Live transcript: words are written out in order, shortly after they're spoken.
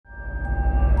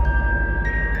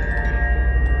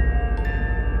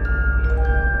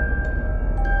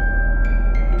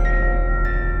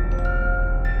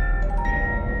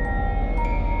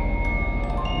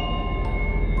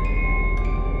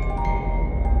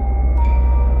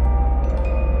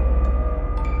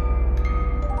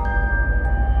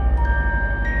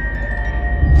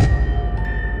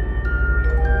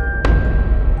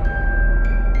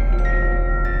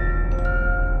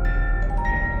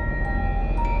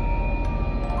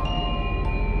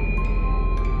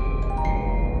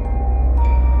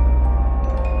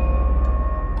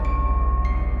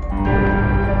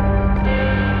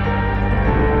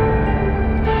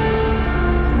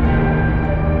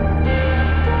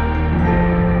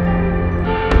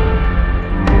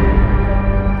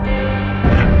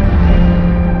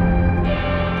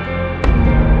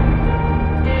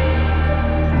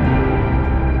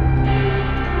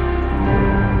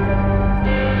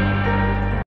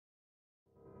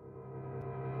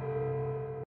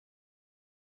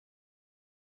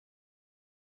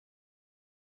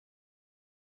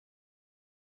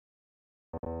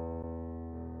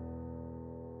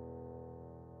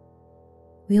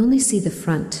We only see the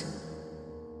front,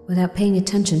 without paying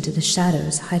attention to the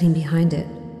shadows hiding behind it.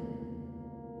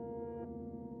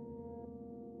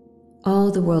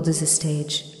 All the world is a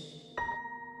stage,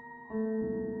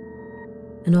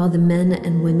 and all the men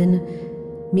and women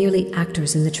merely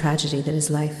actors in the tragedy that is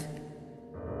life.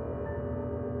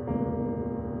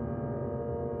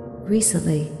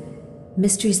 Recently,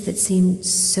 mysteries that seemed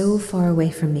so far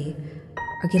away from me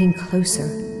are getting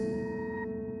closer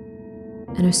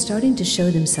and are starting to show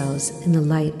themselves in the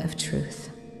light of truth.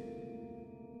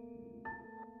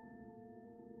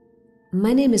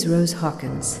 My name is Rose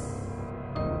Hawkins.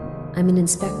 I'm an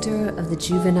inspector of the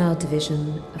Juvenile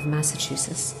Division of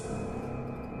Massachusetts.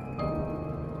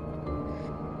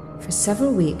 For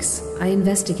several weeks, I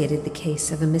investigated the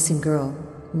case of a missing girl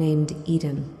named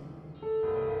Eden.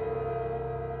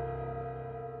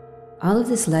 All of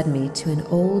this led me to an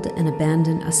old and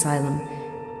abandoned asylum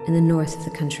in the north of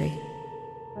the country.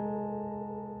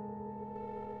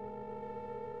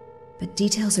 But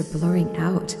details are blurring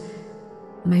out.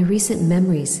 My recent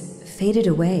memories faded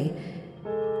away,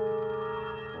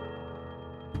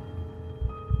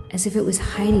 as if it was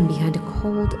hiding behind a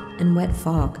cold and wet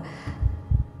fog.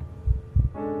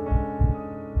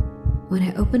 When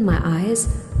I open my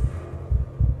eyes,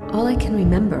 all I can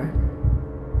remember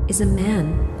is a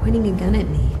man pointing a gun at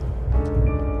me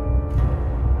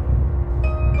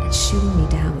and shooting me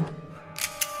down.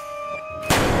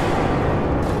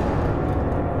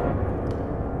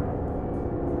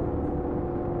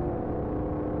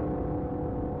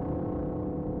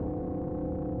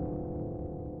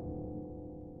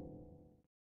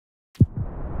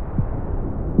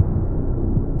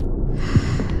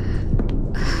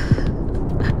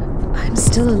 I'm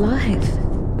still alive.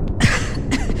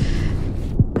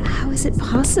 How is it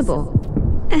possible?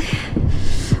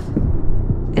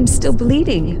 I'm still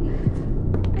bleeding.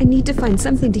 I need to find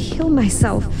something to heal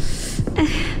myself.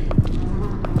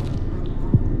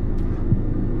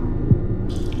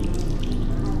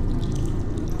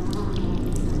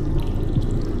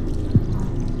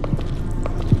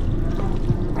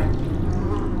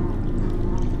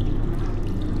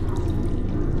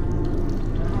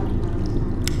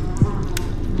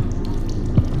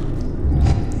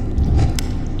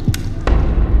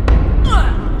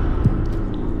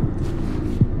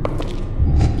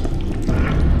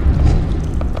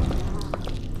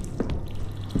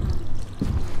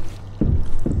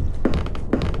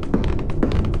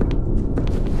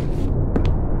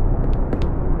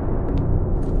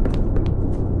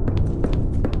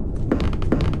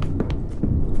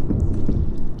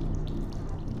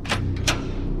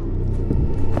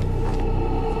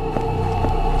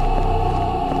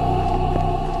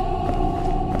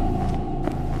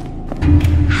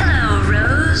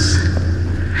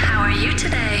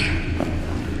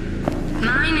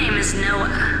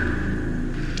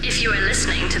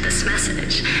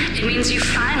 It means you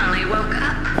finally woke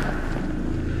up.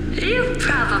 You've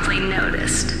probably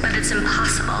noticed that it's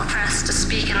impossible for us to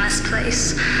speak in this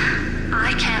place.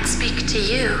 I can't speak to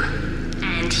you,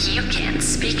 and you can't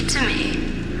speak to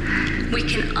me. We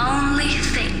can only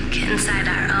think inside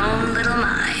our own little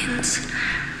minds.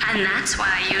 And that's why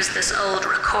I use this old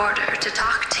recorder to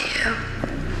talk to you.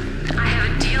 I have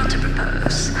a deal to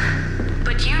propose,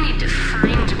 but you need to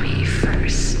find me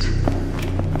first.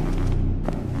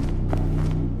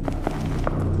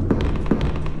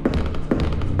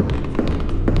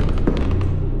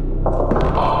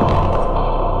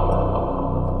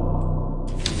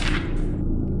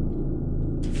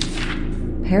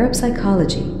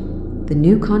 Parapsychology, the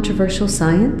new controversial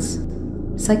science?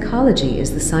 Psychology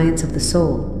is the science of the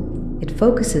soul. It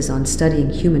focuses on studying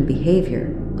human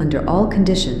behavior under all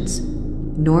conditions,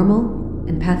 normal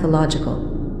and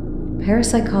pathological.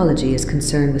 Parapsychology is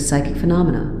concerned with psychic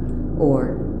phenomena,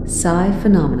 or psi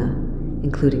phenomena,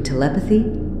 including telepathy,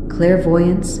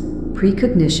 clairvoyance,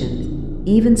 precognition,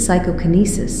 even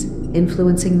psychokinesis,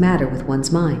 influencing matter with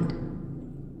one's mind.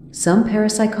 Some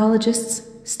parapsychologists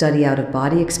study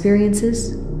out-of-body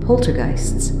experiences,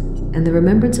 poltergeists, and the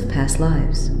remembrance of past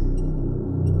lives.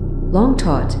 Long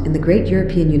taught in the great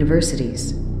European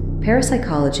universities,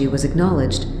 parapsychology was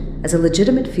acknowledged as a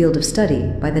legitimate field of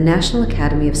study by the National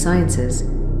Academy of Sciences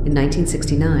in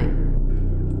 1969.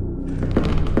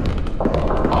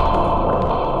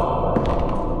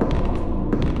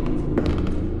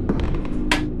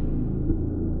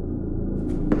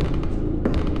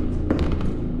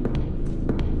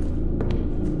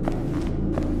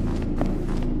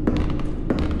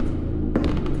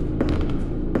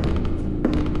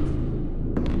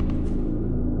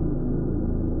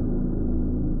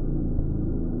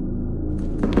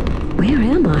 Where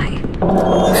am I?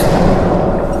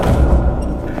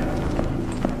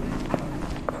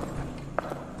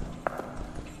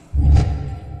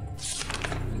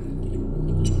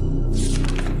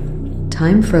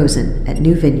 Time frozen at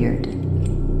New Vineyard.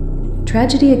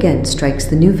 Tragedy again strikes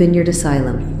the New Vineyard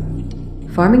Asylum.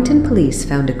 Farmington police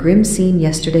found a grim scene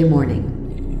yesterday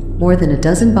morning. More than a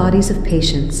dozen bodies of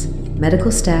patients,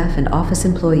 medical staff, and office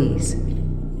employees.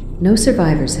 No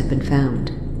survivors have been found.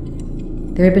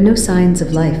 There had been no signs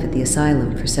of life at the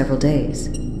asylum for several days.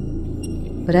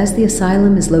 But as the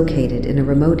asylum is located in a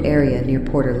remote area near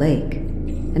Porter Lake,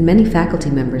 and many faculty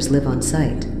members live on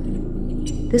site,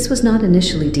 this was not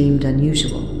initially deemed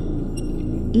unusual.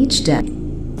 Each death.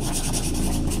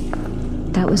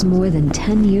 That was more than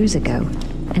 10 years ago,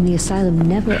 and the asylum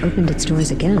never opened its doors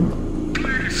again.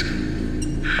 Please.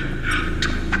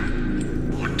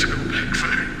 Don't want to go back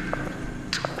there.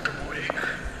 Don't go away.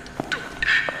 Don't.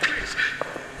 Please.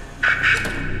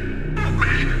 Help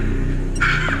me.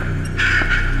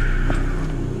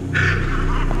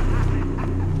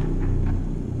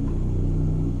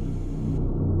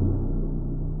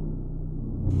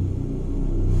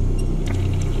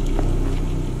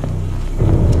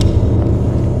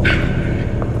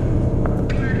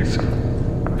 Please.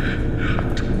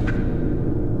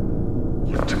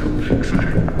 Don't want to go back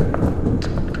there.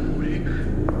 Don't go away.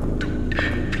 Don't.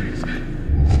 Please.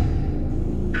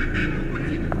 Help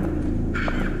me.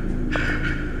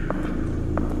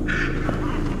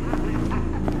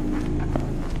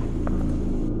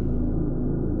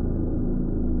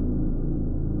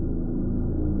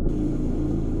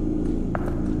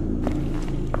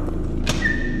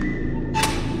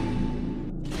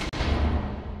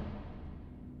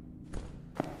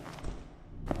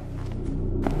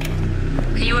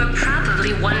 You are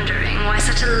probably wondering why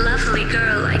such a lovely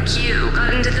girl like you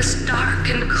got into this dark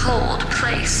and cold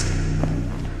place.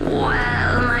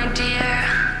 Well, my dear,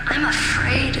 I'm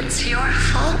afraid it's your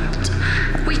fault.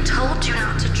 We told you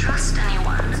not to trust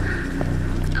anyone.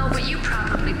 Oh, but you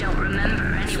probably don't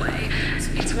remember anyway.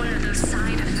 It's one of those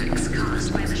side effects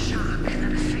caused by the shock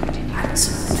that affected you.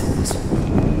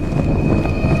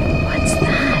 What's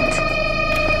that?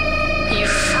 You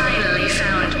finally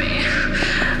found me.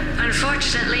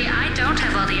 Unfortunately, I don't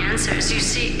have all the answers you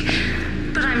seek,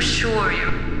 but I'm sure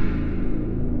your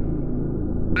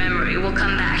memory will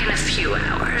come back in a few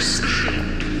hours.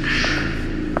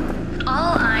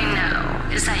 All I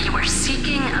know is that you were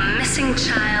seeking a missing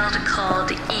child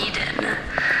called Eden.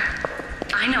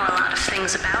 I know a lot of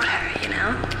things about her, you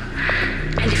know?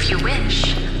 And if you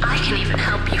wish, I can even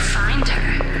help you find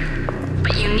her.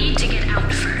 But you need to get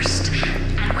out first,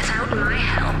 and without my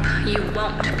help, you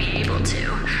won't be able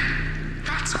to.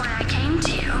 That's why I came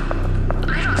to you.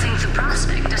 I don't think the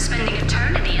prospect of spending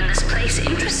eternity in this place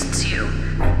interests you.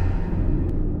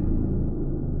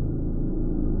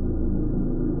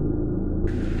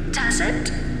 Does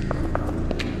it?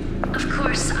 Of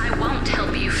course, I won't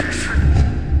help you for free.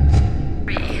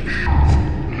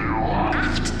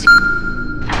 Have to do.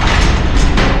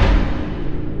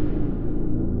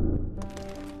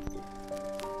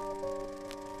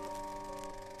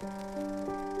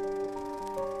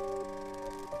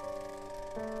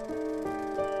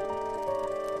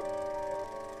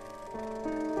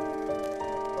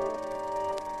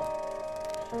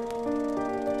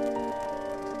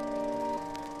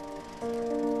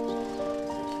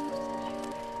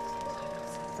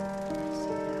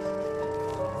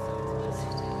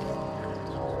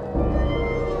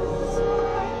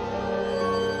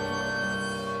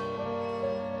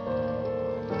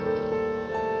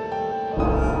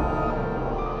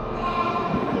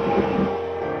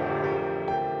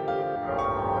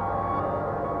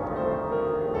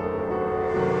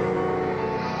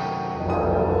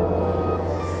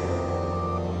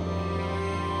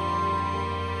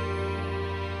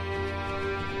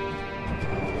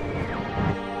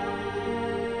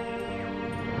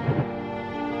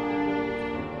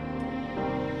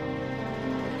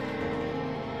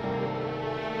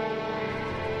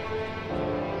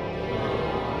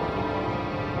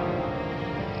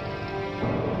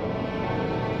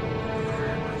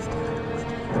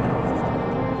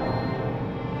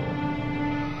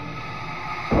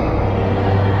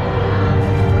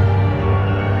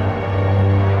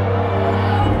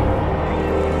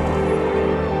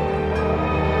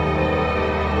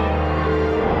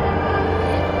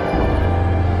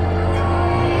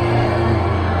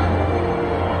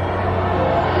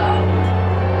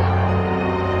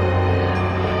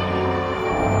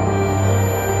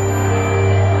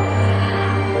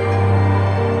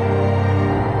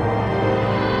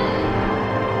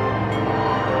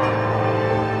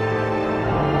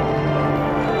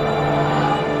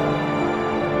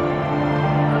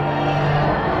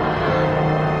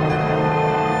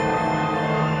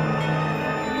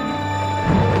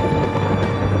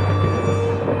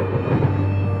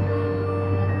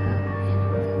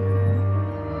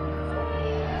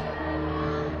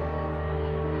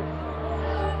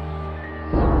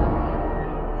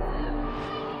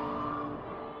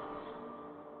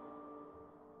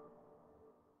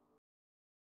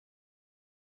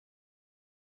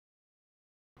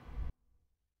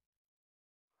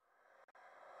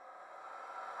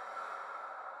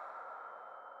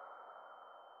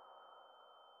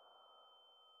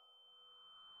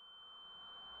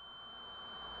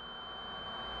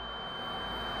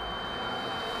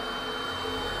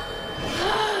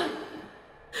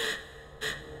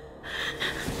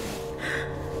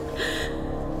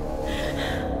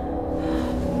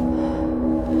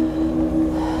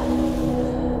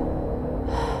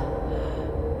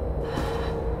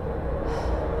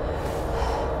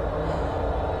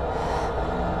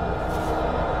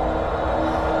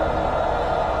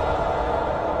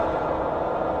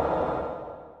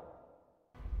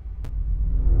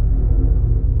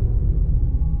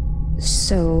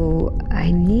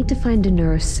 to find a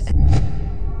nurse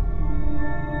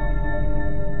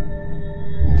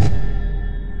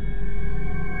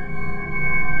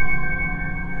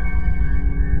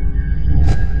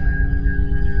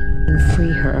and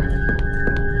free her.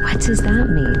 What does that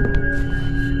mean?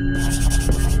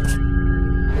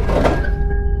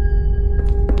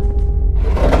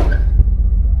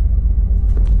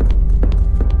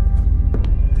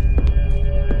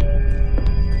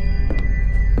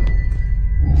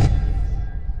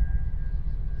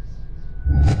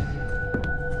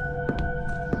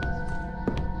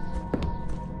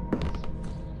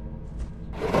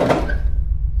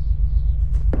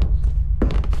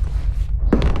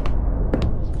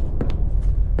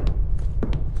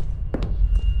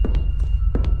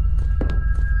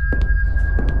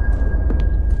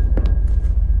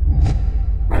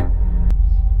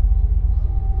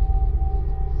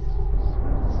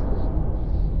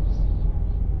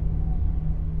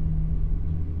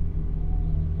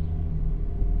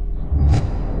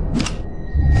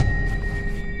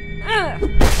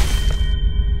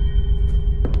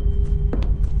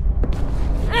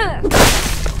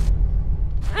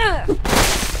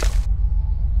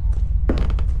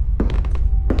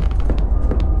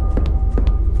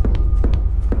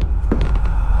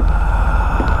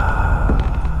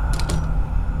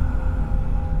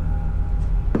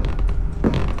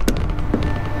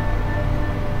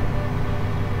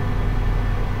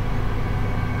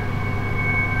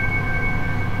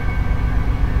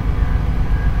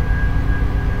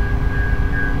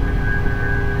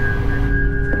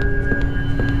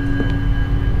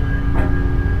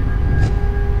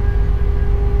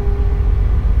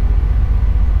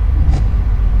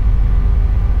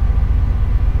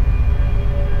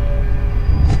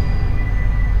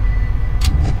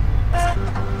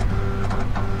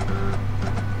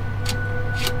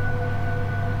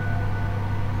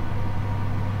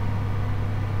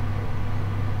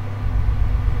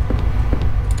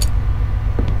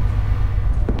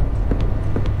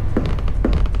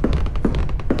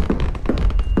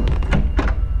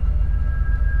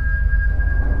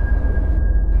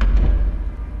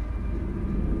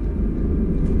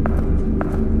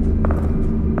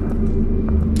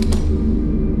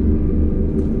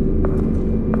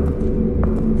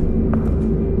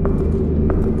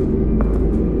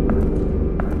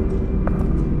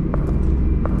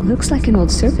 Looks like an old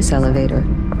surface elevator.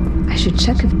 I should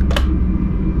check if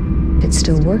it's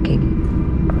still working.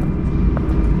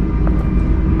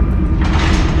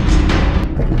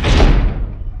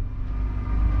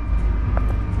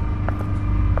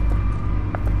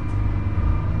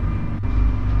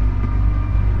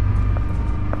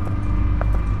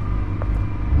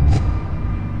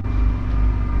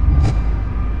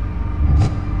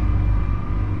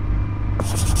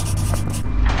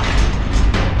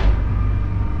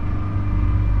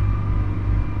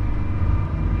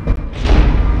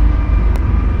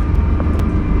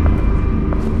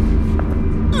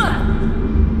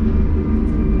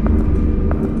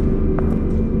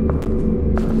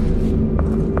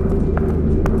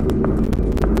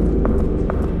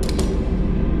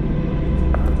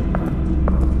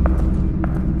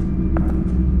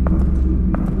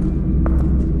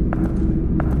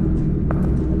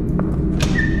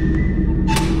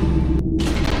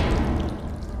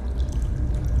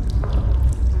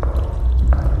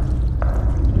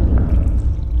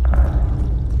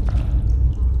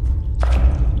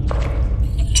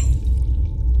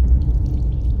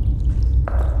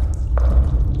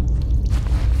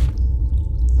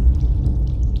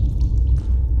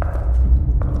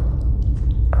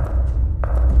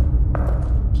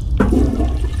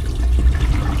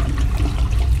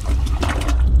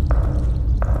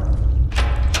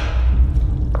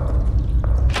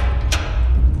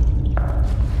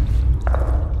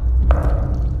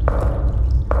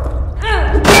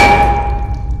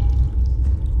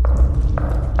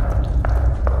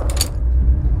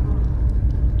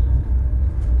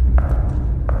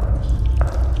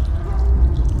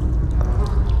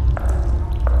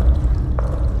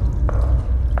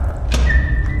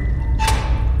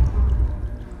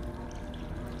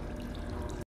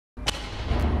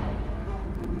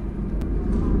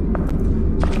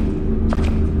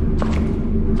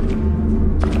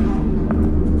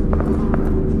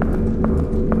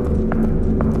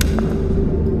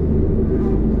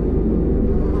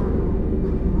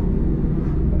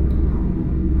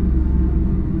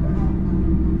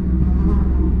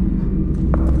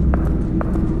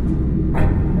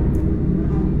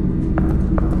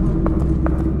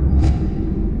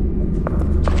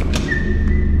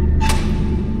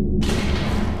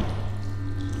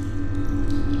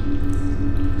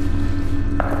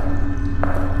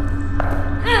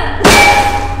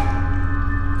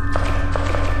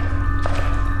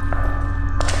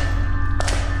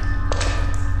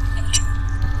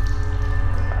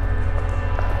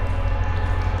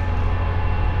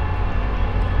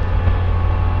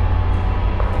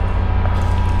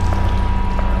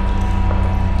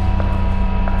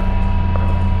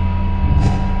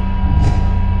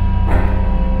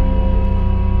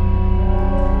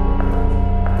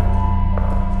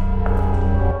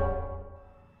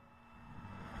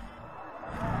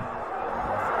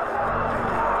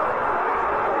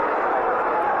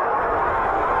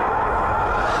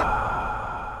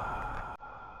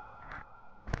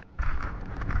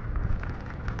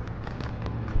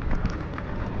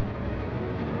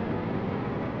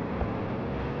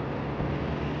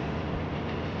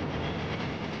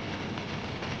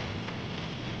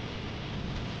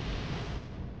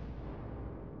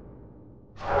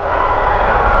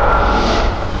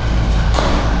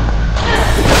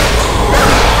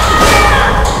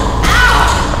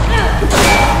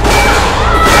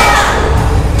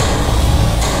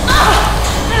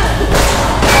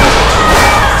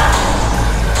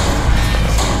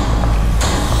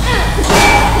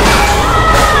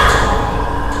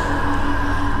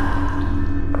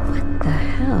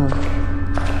 hell?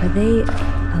 Are they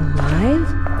alive?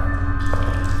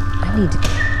 I need to...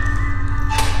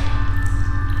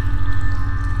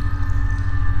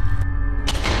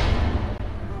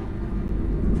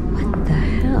 What the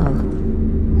hell?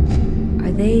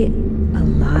 Are they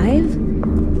alive?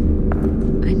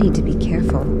 I need to be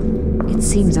careful. It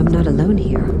seems I'm not alone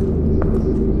here.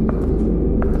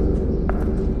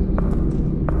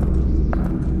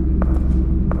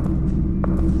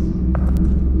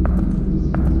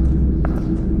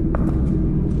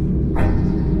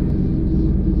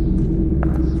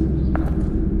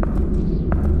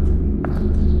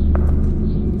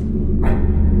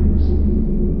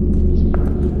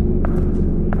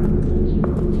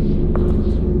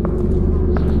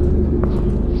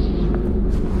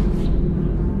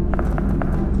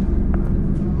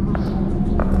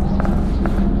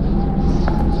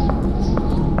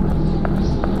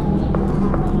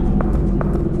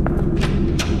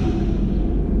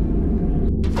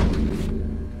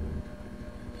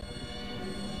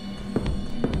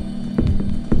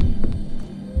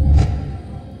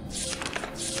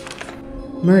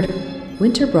 Murder.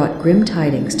 Winter brought grim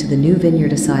tidings to the New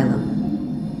Vineyard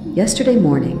Asylum. Yesterday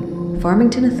morning,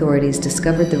 Farmington authorities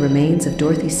discovered the remains of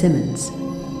Dorothy Simmons,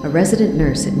 a resident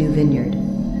nurse at New Vineyard.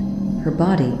 Her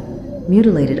body,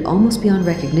 mutilated almost beyond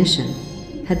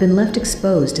recognition, had been left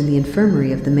exposed in the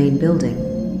infirmary of the main building.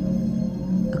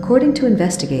 According to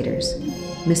investigators,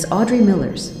 Miss Audrey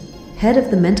Millers, head of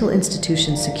the mental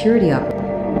institution's security operation.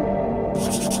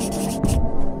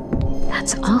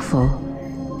 That's awful.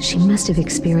 She must have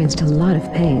experienced a lot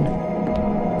of pain.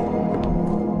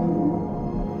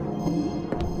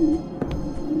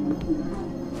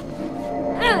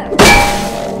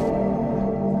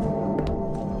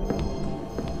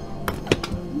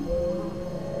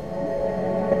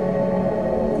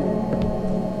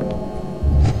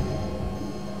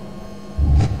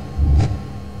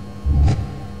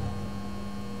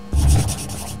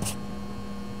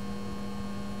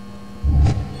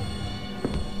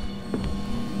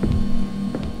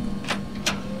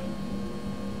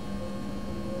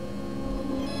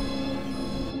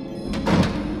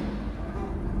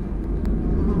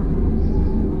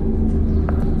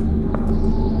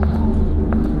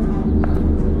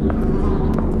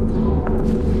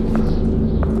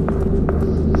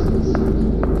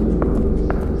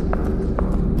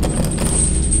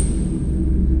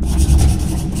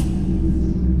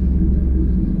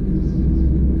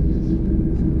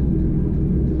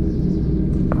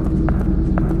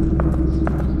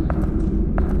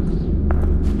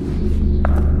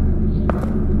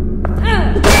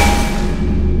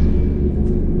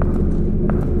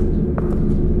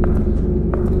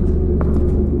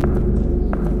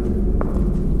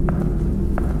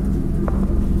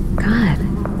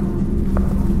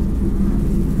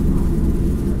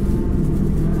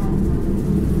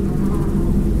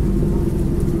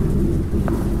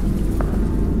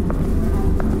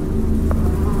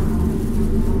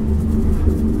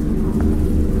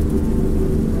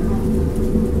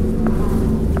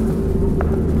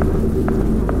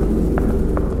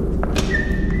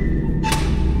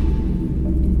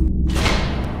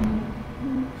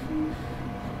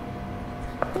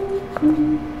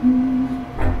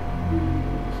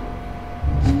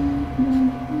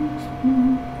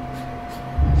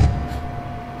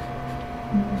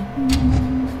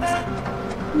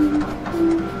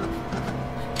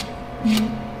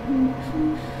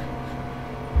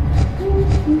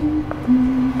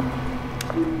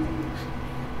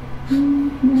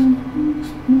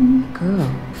 Girl.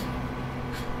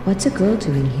 What's a girl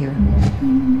doing here?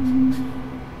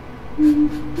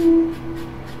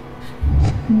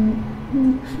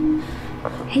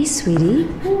 Hey, sweetie.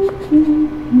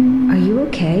 Are you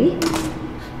okay?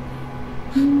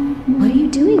 What are you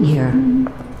doing here?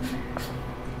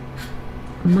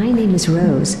 My name is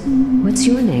Rose. What's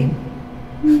your name?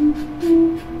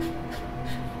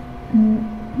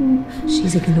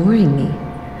 She's ignoring me.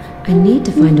 I need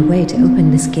to find a way to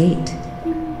open this gate.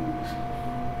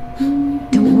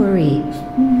 Don't worry.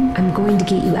 I'm going to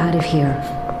get you out of here.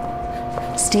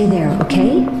 Stay there,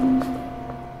 okay?